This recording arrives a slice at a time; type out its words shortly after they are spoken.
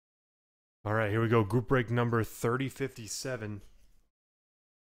All right, here we go. Group break number 3057.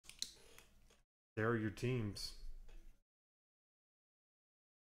 There are your teams.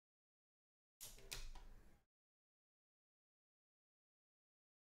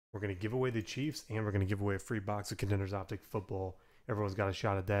 We're going to give away the Chiefs, and we're going to give away a free box of Contenders Optic Football. Everyone's got a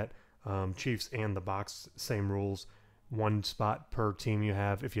shot at that. Chiefs and the box, same rules. One spot per team you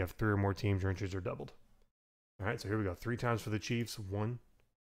have. If you have three or more teams, your entries are doubled. All right, so here we go. 3 times for the Chiefs. 1,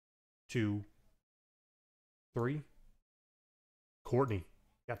 2, 3. Courtney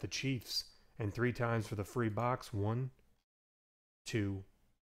got the Chiefs. And 3 times for the free box. 1, 2,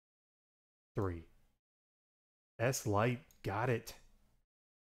 3. S Light got it.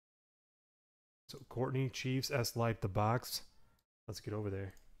 So Courtney, Chiefs, S Light, the box. Let's get over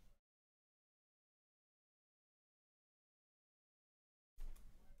there.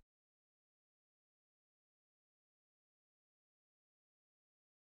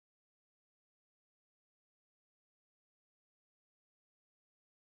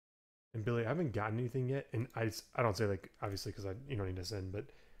 And Billy, I haven't gotten anything yet, and I don't say like obviously because you don't need to send, but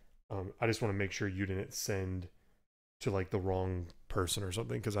I just want to make sure you didn't send to like the wrong person or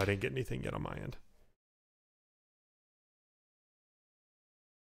something because I didn't get anything yet on my end.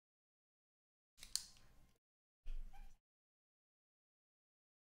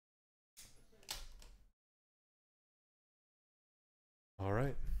 All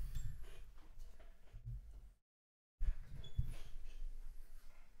right.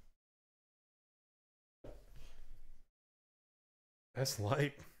 That's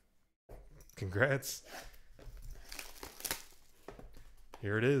light. Congrats.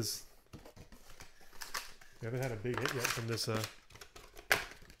 Here it is. We haven't had a big hit yet from this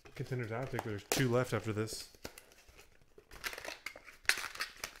Contenders Optic. There's 2 left after this.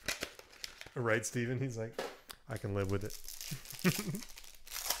 Right, Steven? He's like, I can live with it.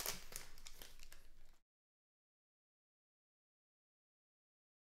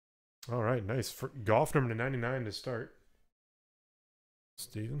 All right, nice. For golf number 99 to start.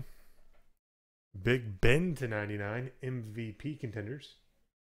 Steven. Big Ben to 99. MVP Contenders.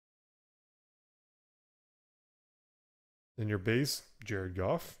 Then your base, Jared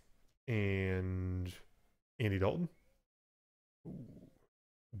Goff and Andy Dalton. Ooh.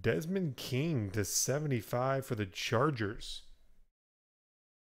 Desmond King to 75 for the Chargers.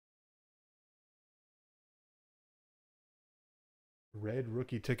 Red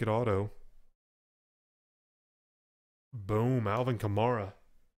rookie ticket auto. Boom, Alvin Kamara.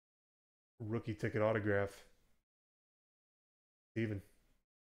 Rookie ticket autograph. Steven.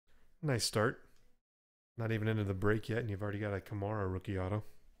 Nice start. Not even into the break yet, and you've already got a Kamara rookie auto.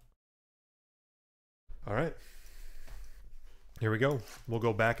 All right. Here we go. We'll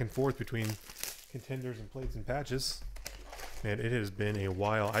go back and forth between Contenders and plates and patches. Man, it has been a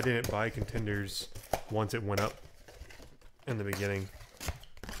while. I didn't buy Contenders once it went up in the beginning.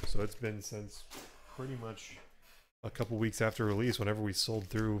 So it's been since pretty much a couple weeks after release whenever we sold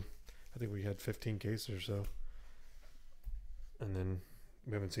through. I think we had 15 cases or so. And then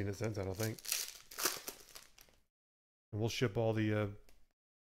we haven't seen it since, I don't think. And we'll ship all the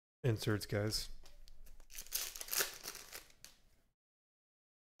inserts, guys.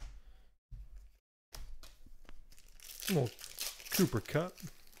 Little Cooper Cup.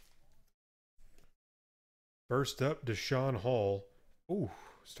 First up, Deshaun Hall. Ooh,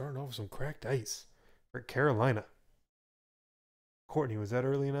 starting off with some cracked ice for Carolina. Courtney, was that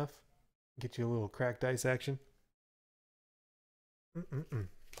early enough? Get you a little cracked ice action.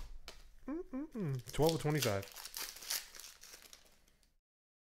 12 of 25.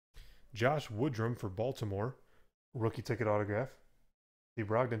 Josh Woodrum for Baltimore. Rookie ticket autograph. Steve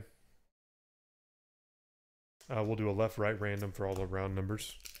Brogdon. We'll do a left-right random for all the round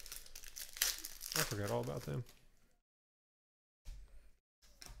numbers. I forgot all about them.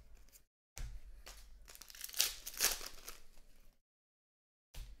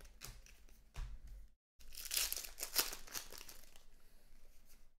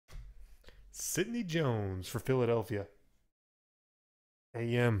 Sidney Jones for Philadelphia.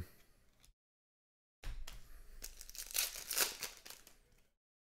 AM.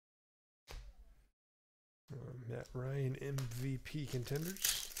 Matt Ryan MVP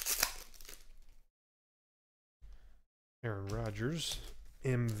Contenders. Aaron Rodgers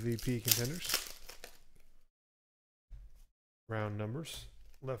MVP Contenders. Round numbers.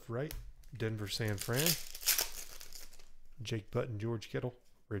 Left, right. Denver, San Fran. Jake Button, George Kittle.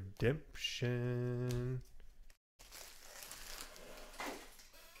 Redemption.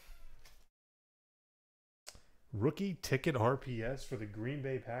 Rookie ticket RPS for the Green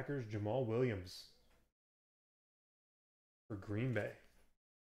Bay Packers, Jamal Williams. For Green Bay.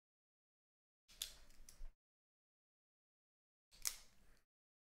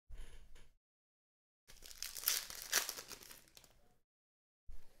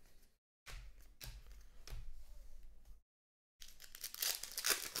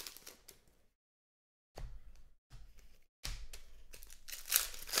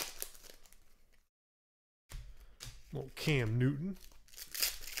 Little Cam Newton.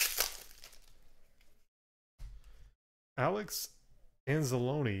 Alex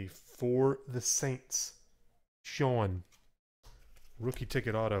Anzalone for the Saints. Sean. Rookie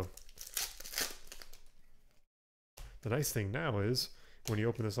ticket auto. The nice thing now is when you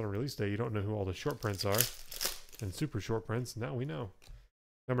open this on a release day, you don't know who all the short prints are and super short prints. Now we know.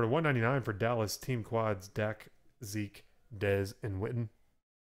 Number 199 for Dallas. Team quads. Dak, Zeke, Dez, and Witten.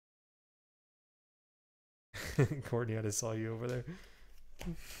 Courtney, I just saw you over there.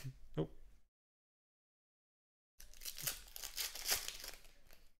 Nope.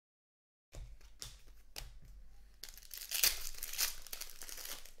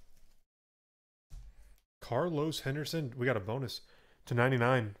 Carlos Henderson. We got a bonus to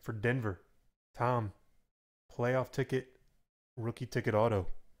 99 for Denver. Tom. Playoff ticket. Rookie ticket auto.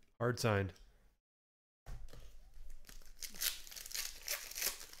 Hard signed.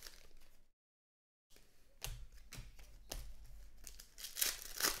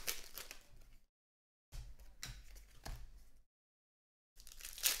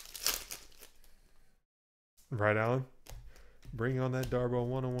 Right, Alan? Bring on that Darbo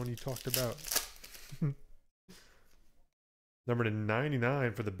 101 you talked about. Number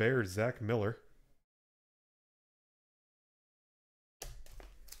 99 for the Bears, Zach Miller.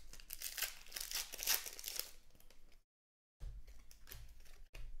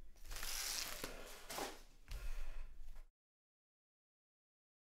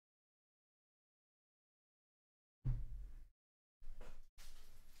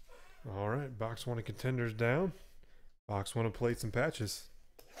 All right, box one of Contenders down. Box one of plates and patches.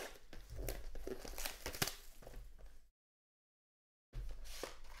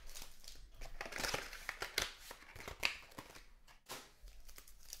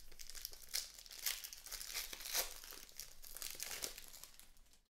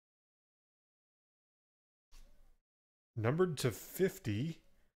 Numbered to 50,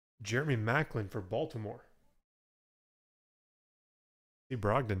 Jeremy Maclin for Baltimore. Steve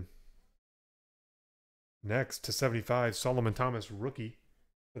Brogdon. Next to 75, Solomon Thomas, rookie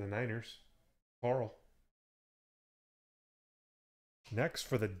for the Niners. Carl. Next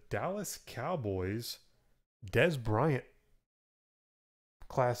for the Dallas Cowboys, Dez Bryant.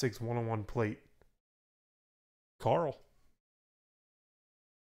 Classics 101 plate. Carl.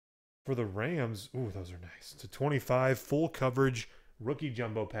 For the Rams, ooh, those are nice. To 25, full coverage, rookie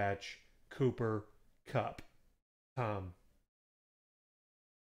jumbo patch, Cooper Cup. Tom.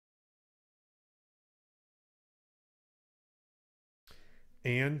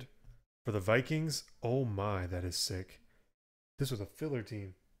 And for the Vikings, oh my, that is sick. This was a filler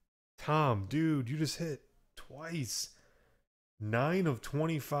team. Tom, dude, you just hit twice. 9 of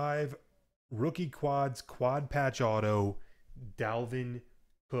 25, rookie quads, quad patch auto, Dalvin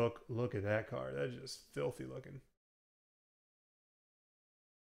Cook. Look at that card. That's just filthy looking.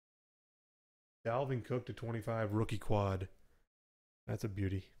 Dalvin Cook to 25, rookie quad. That's a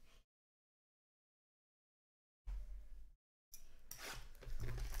beauty.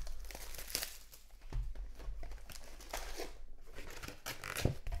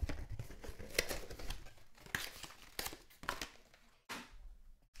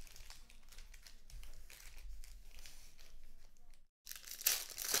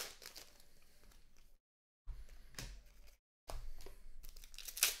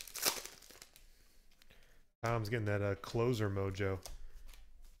 Tom's getting that closer mojo.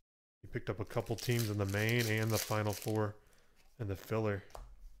 He picked up a couple teams in the main and the final four and the filler.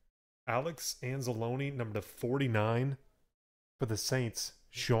 Alex Anzalone, number to 49 for the Saints.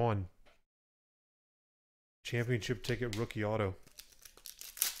 Sean. Championship ticket rookie auto.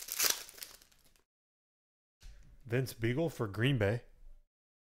 Vince Beagle for Green Bay.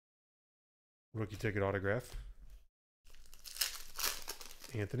 Rookie ticket autograph.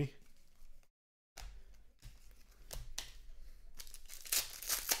 Anthony.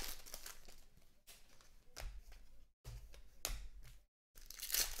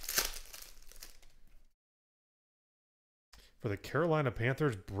 For the Carolina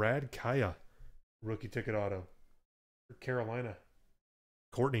Panthers, Brad Kaya. Rookie ticket auto. For Carolina.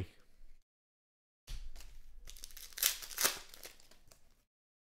 Courtney.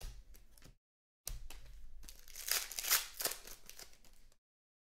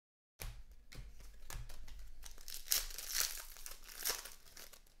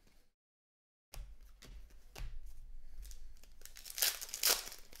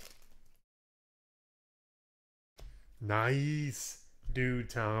 Nice. Dude,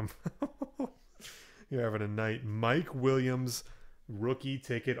 Tom. You're having a night. Mike Williams, rookie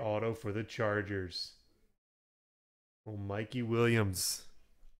ticket auto for the Chargers. Oh, Mikey Williams.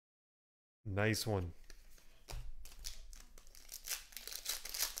 Nice one.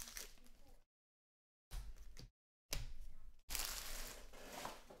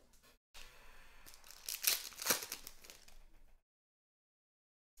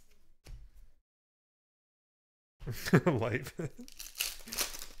 Life.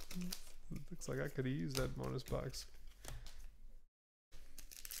 Looks like I could have used that bonus box.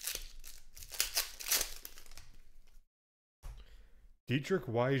 Dietrich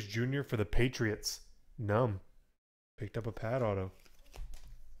Wise Jr. for the Patriots. Numb. Picked up a pad auto.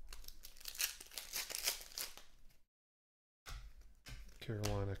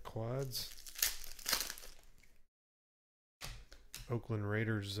 Carolina Quads. Oakland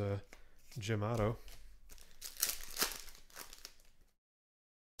Raiders Jim Otto.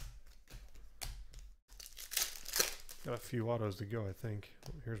 Got a few autos to go, I think.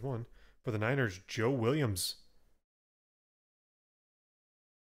 Here's one. For the Niners, Joe Williams.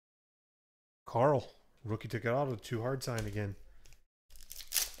 Carl. Rookie ticket auto. 2 hard sign again.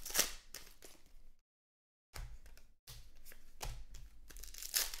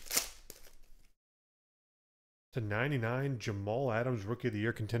 To 99, Jamal Adams, Rookie of the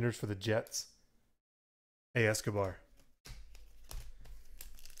Year contenders for the Jets. A. Escobar.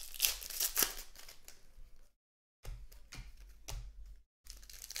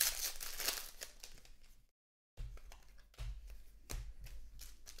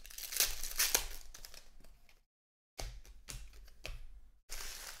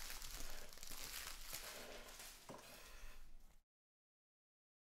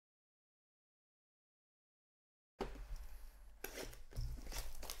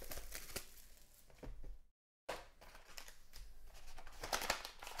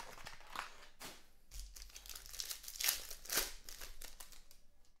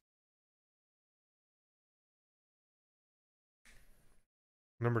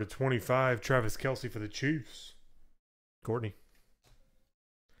 Number to 25, Travis Kelce for the Chiefs. Courtney.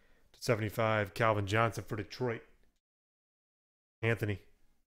 To 75, Calvin Johnson for Detroit. Anthony.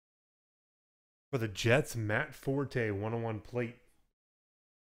 For the Jets, Matt Forte, 101 plate.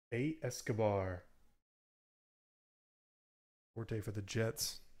 A. Escobar. Forte for the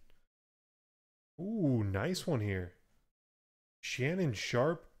Jets. Ooh, nice one here. Shannon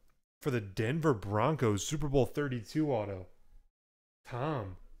Sharp for the Denver Broncos, Super Bowl 32 auto.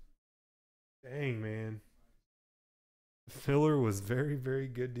 Tom. Dang, man. The filler was very, very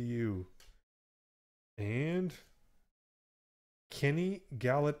good to you. And Kenny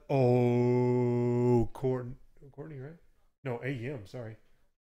Gallat. Oh, Courtney, right? No, AM, sorry.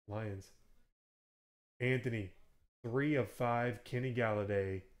 Lions. Anthony. 3 of 5, Kenny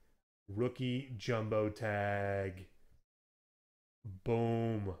Galladay. Rookie jumbo tag.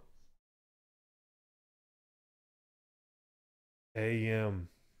 Boom. AM.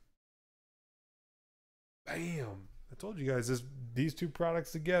 Bam. I told you guys these two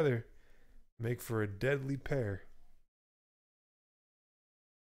products together make for a deadly pair.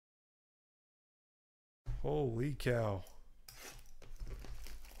 Holy cow.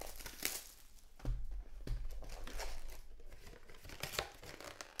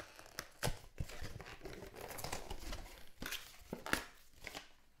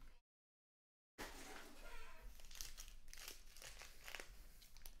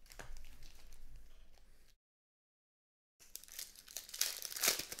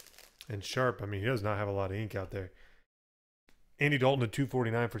 And Sharp, I mean, he does not have a lot of ink out there. Andy Dalton at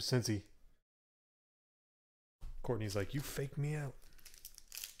 249 for Cincy. Courtney's like, you faked me out.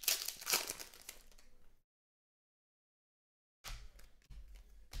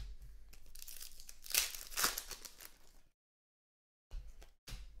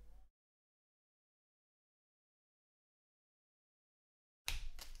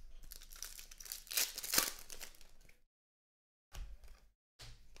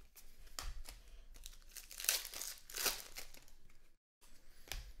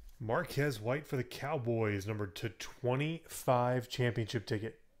 Marquez White for the Cowboys, number to 25 championship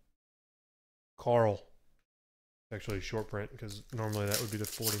ticket. Carl. Actually a short print because normally that would be the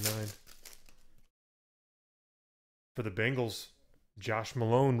 49. For the Bengals, Josh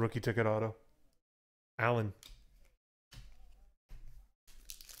Malone, rookie ticket auto. Allen.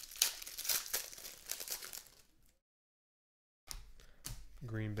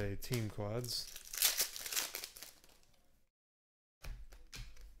 Green Bay team quads.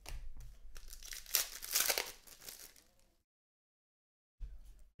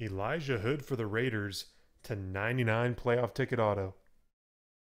 Elijah Hood for the Raiders to 99 playoff ticket auto.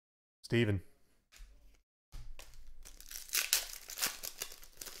 Steven.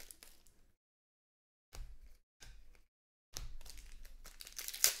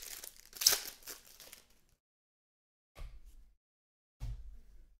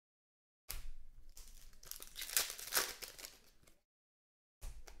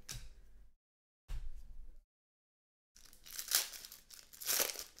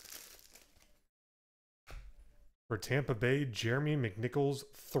 For Tampa Bay, Jeremy McNichols,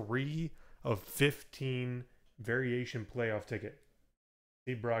 3 of 15 variation playoff ticket.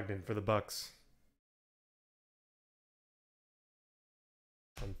 Steve Brogdon for the Bucks.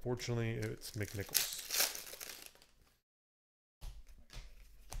 Unfortunately, it's McNichols.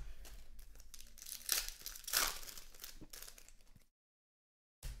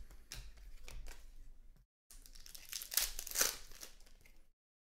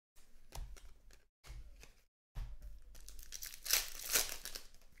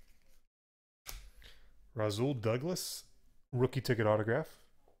 Rasul Douglas, rookie ticket autograph.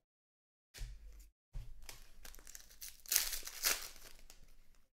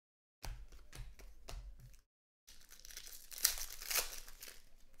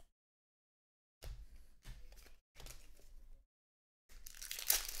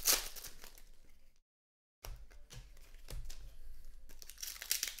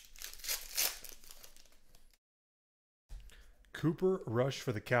 Cooper Rush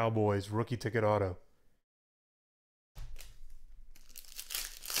for the Cowboys, rookie ticket auto.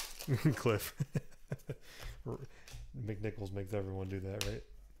 Cliff. McNichols makes everyone do that, right?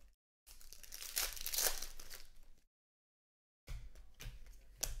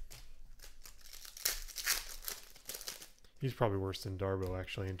 He's probably worse than Darbo,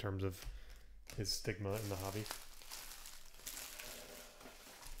 actually, in terms of his stigma in the hobby.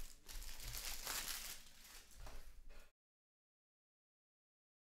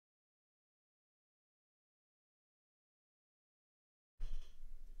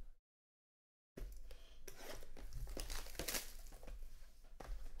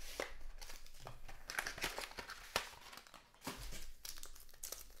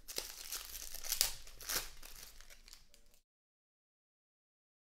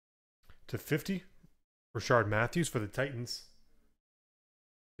 To 50, Rashard Matthews for the Titans.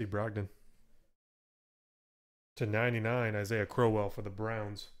 Steve Brogdon. To 99, Isaiah Crowell for the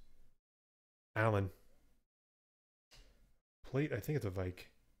Browns. Allen. Plate, I think it's a Vike.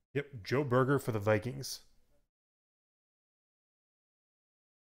 Yep, Joe Berger for the Vikings.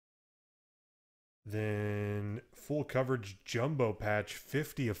 Then full coverage jumbo patch,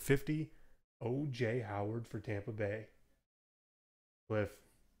 50 of 50. O.J. Howard for Tampa Bay. Cliff.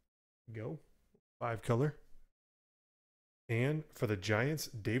 Go. 5 color. And for the Giants,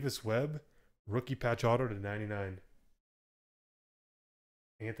 Davis Webb, rookie patch auto to 99.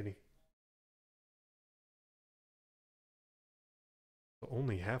 Anthony.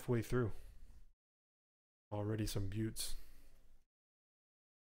 Only halfway through. Already some buttes.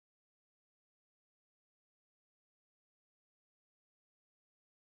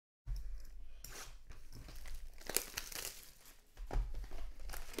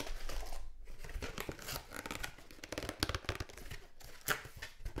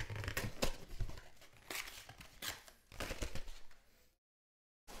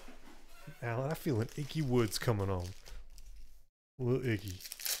 Alan, I feel an icky woods coming on. A little icky.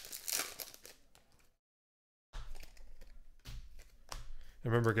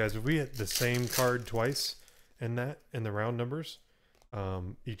 Remember, guys, if we hit the same card twice in the round numbers,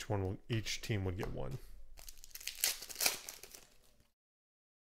 each team would get one.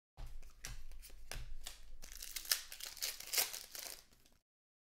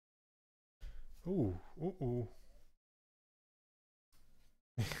 Ooh.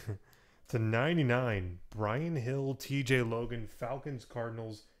 To 99, Brian Hill, TJ Logan, Falcons,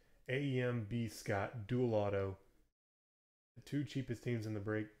 Cardinals, AEM, B. Scott, dual auto. The 2 cheapest teams in the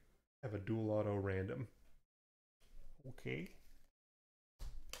break have a dual auto random. Okay.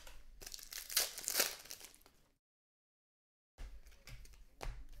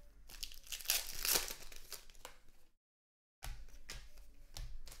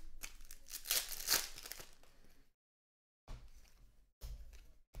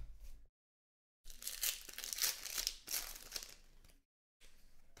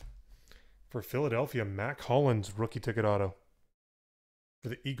 For Philadelphia, Mac Hollins, rookie ticket auto. For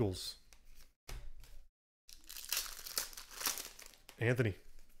the Eagles, Anthony.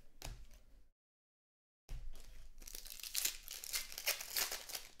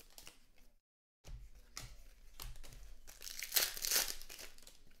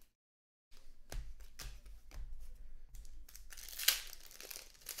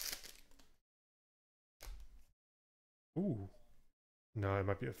 Ooh. No, it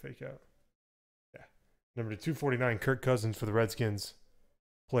might be a fake out. Yeah. Number 249, Kirk Cousins for the Redskins.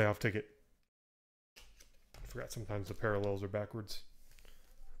 Playoff ticket. I forgot sometimes the parallels are backwards.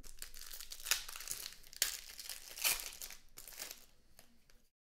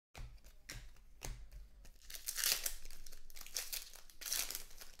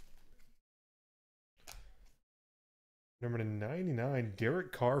 Number to 99,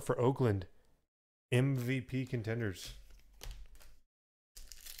 Derek Carr for Oakland. MVP contenders.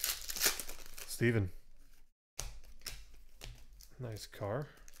 Steven. Nice car.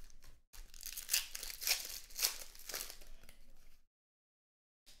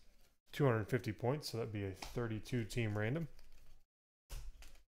 $250 points, so that'd be a 32 team random.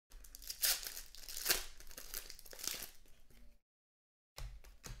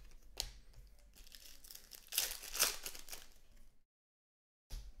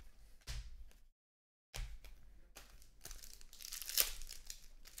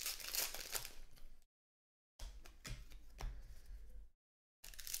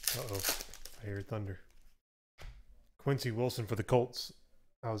 Uh-oh, I hear thunder. Quincy Wilson for the Colts.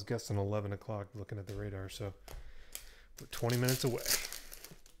 I was guessing 11 o'clock looking at the radar, so we're 20 minutes away.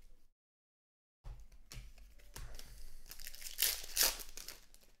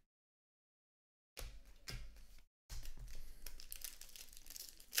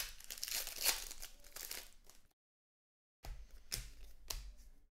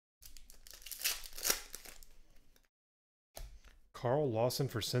 Carl Lawson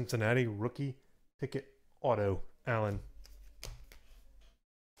for Cincinnati, rookie ticket auto, Allen.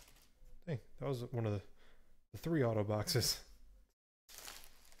 Dang, that was one of the 3 auto boxes.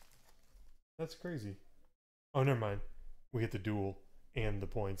 That's crazy. Oh, never mind. We hit the dual and the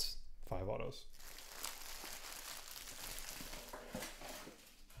points. 5 autos.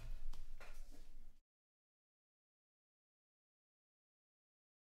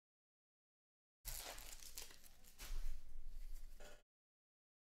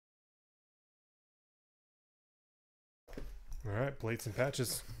 All right, plates and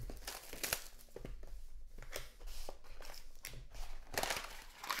patches.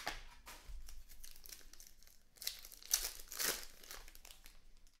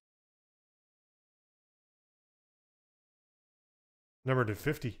 Number to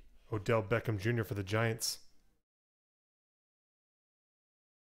 50, Odell Beckham Jr. for the Giants.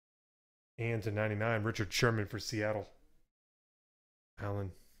 And to 99, Richard Sherman for Seattle.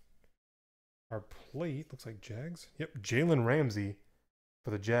 Allen. Our plate looks like Jags. Yep, Jalen Ramsey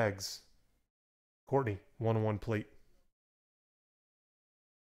for the Jags. Courtney, 1-1 plate.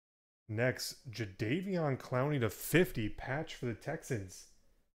 Next, Jadeveon Clowney to 50, patch for the Texans.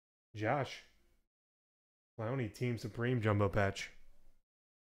 Josh. Clowney, Team Supreme jumbo patch.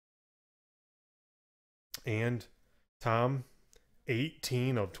 And Tom,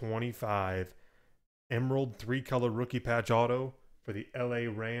 18 of 25. Emerald 3-color rookie patch auto for the LA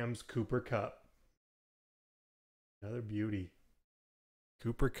Rams, Cooper Kupp. Another beauty.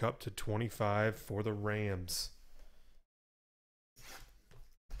 Cooper Kupp to 25 for the Rams.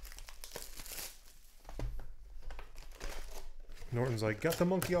 Norton's like, got the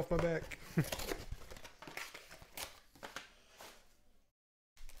monkey off my back.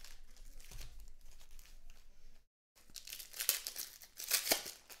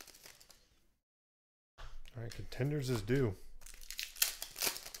 All right, Contenders is due.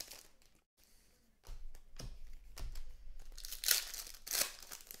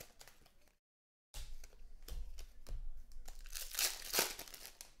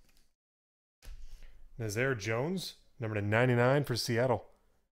 Nazir Jones, number to 99 for Seattle.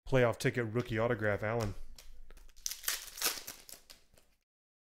 Playoff ticket rookie autograph, Allen.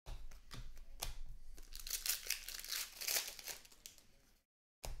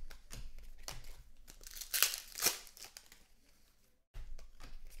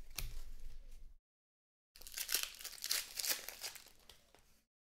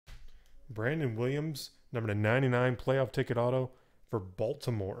 Brandon Williams, number to 99 playoff ticket auto for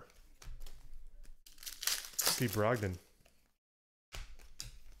Baltimore. Steve Brogdon.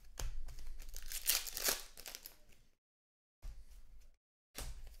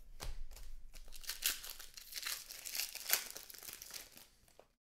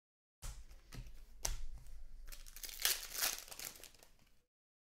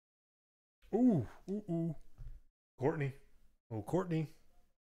 Ooh. Courtney. Oh, Courtney.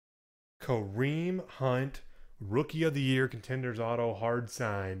 Kareem Hunt, Rookie of the Year, Contenders auto, hard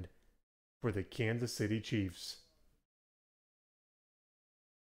signed for the Kansas City Chiefs.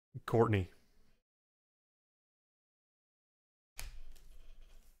 Courtney.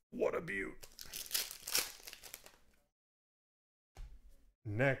 What a beaut.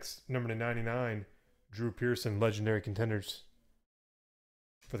 Next, number to 99, Drew Pearson, Legendary Contenders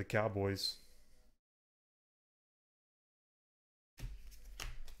for the Cowboys.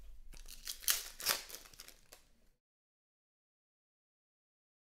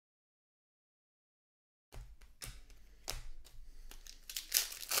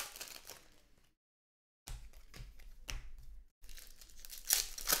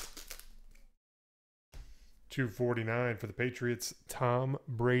 249 for the Patriots, Tom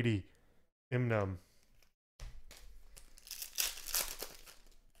Brady. Imnum.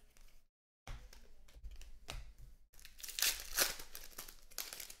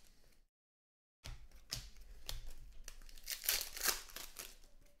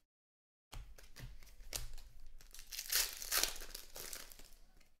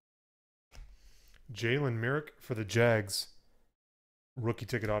 Jalen Merrick for the Jags. Rookie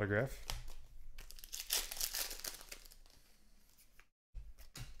ticket autograph.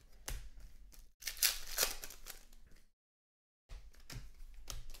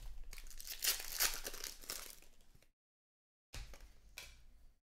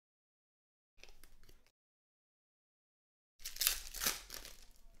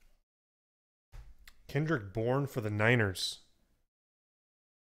 Kendrick Bourne for the Niners.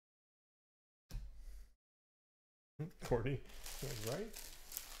 Courtney, right?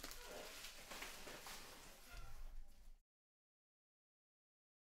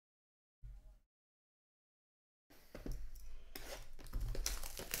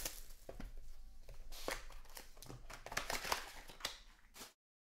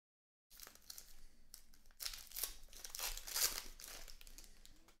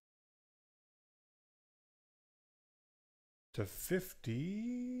 To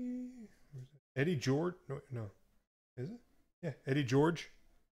 50. Eddie George. No. Is it? Yeah, Eddie George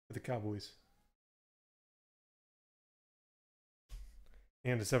for the Cowboys.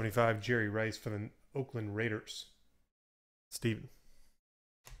 And to 75, Jerry Rice for the Oakland Raiders. Steven.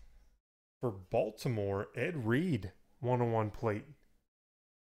 For Baltimore, Ed Reed, 101 plate.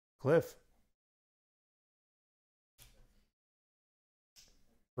 Cliff.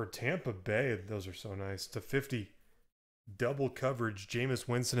 For Tampa Bay, those are so nice. To 50, double coverage, Jameis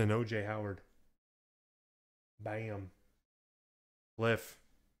Winston and O.J. Howard. Bam. Cliff.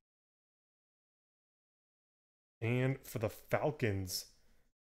 And for the Falcons,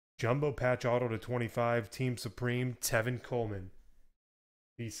 jumbo patch auto to 25, Team Supreme, Tevin Coleman.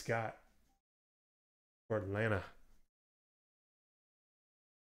 B. Scott for Atlanta.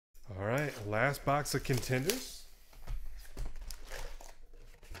 All right, last box of Contenders.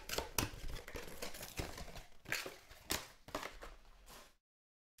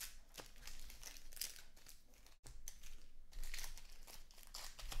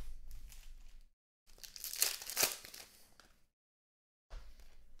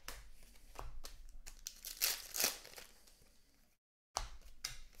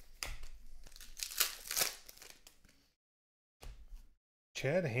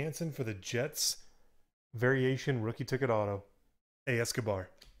 Chad Hansen for the Jets. Variation rookie ticket auto. A.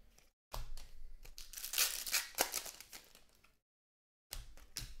 Escobar.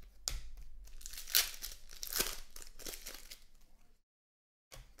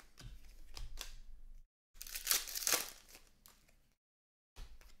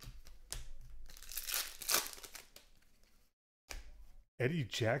 Eddie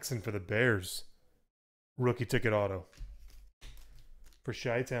Jackson for the Bears. Rookie ticket auto. For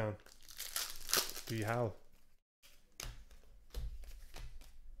Chi-Town. B. Howe.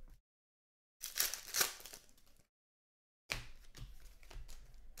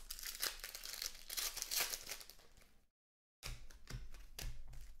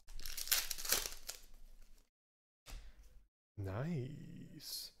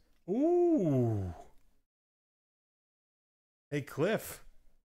 Nice. Ooh. Hey, Cliff.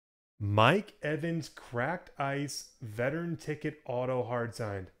 Mike Evans cracked ice veteran ticket auto hard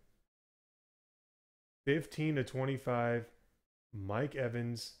signed. 15 to 25. Mike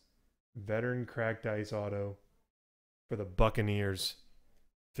Evans veteran cracked ice auto for the Buccaneers.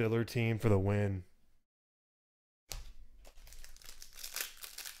 Filler team for the win.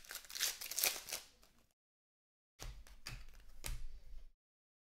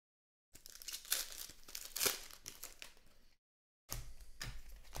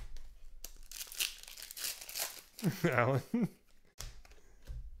 Alan.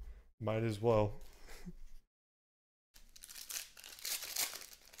 Might as well.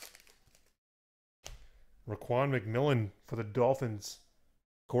 Raquan McMillan for the Dolphins.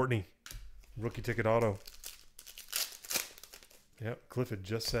 Courtney. Rookie ticket auto. Yep, Cliff had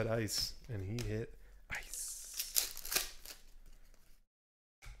just said ice, and he hit ice.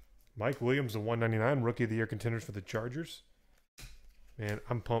 Mike Williams, the 199 Rookie of the Year contenders for the Chargers. Man,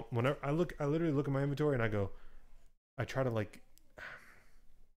 I'm pumped. Whenever I literally look at my inventory and I try to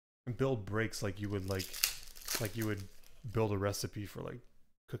build breaks like you would build a recipe for like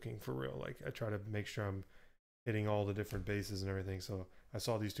cooking for real. Like I try to make sure I'm hitting all the different bases and everything. So I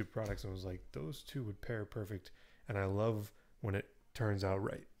saw these two products and was like, those two would pair perfect. And I love when it turns out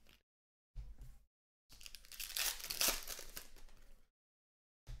right.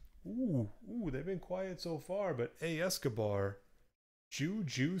 Ooh, they've been quiet so far, but A. Escobar,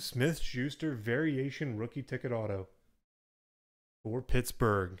 Juju Smith-Schuster variation rookie ticket auto for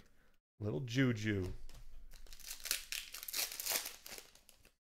Pittsburgh. Little Juju.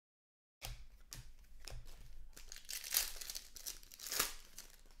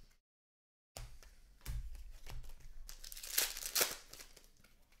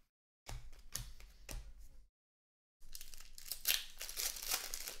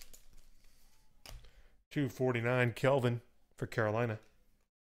 $249 Kelvin for Carolina.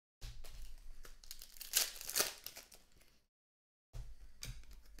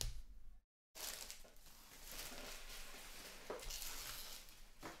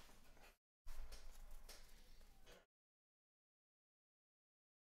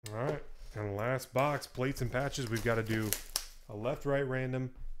 All right, and last box, plates and patches. We've got to do a left-right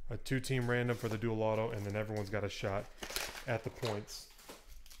random, a two-team random for the dual auto, and then everyone's got a shot at the points.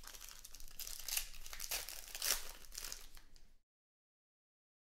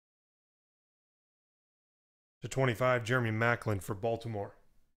 To 25, Jeremy Maclin for Baltimore.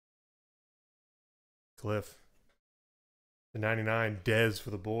 Cliff. To 99, Dez for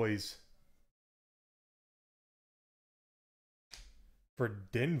the boys. For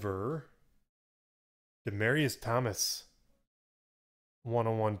Denver, Demarius Thomas.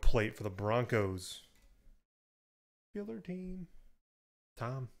 101 plate for the Broncos. Killer team.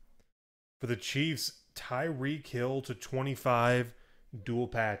 Tom. For the Chiefs, Tyreek Hill to 25, dual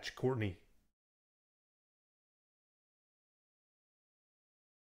patch, Courtney.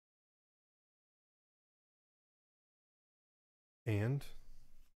 And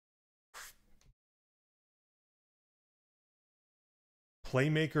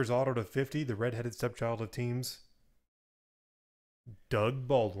Playmakers auto to 50, the redheaded stepchild of teams, Doug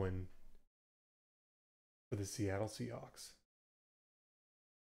Baldwin for the Seattle Seahawks.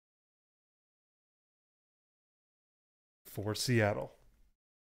 For Seattle,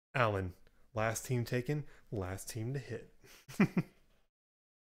 Allen, last team taken, last team to hit.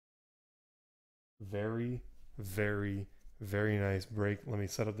 Very, very, very nice break. Let me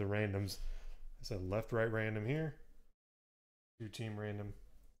set up the randoms. I said left, right random here. 2-team random.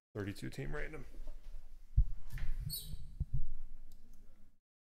 32-team random.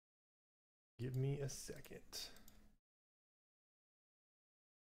 Give me a second.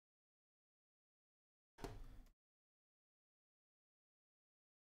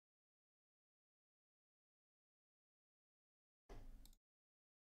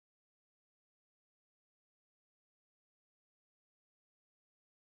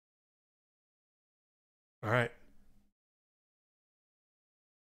 All right.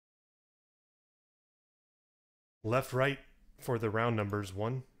 Left, right for the round numbers.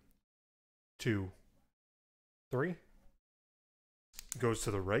 1, 2, 3. Goes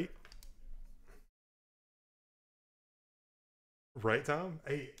to the right. Right, Tom?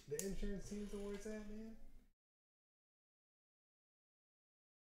 Hey, the insurance team's where it's at, man.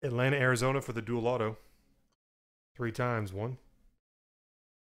 Atlanta, Arizona for the dual auto. 3 times. 1,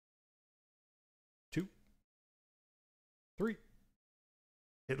 2, 3.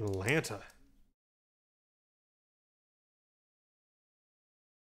 Atlanta.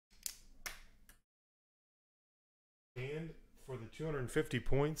 And for the 250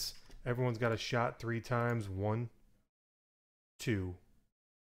 points, everyone's got a shot 3 times. 1, 2,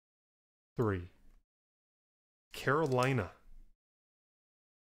 3. Carolina.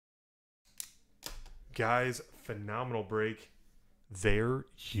 Guys, phenomenal break. There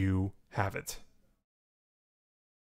you have it.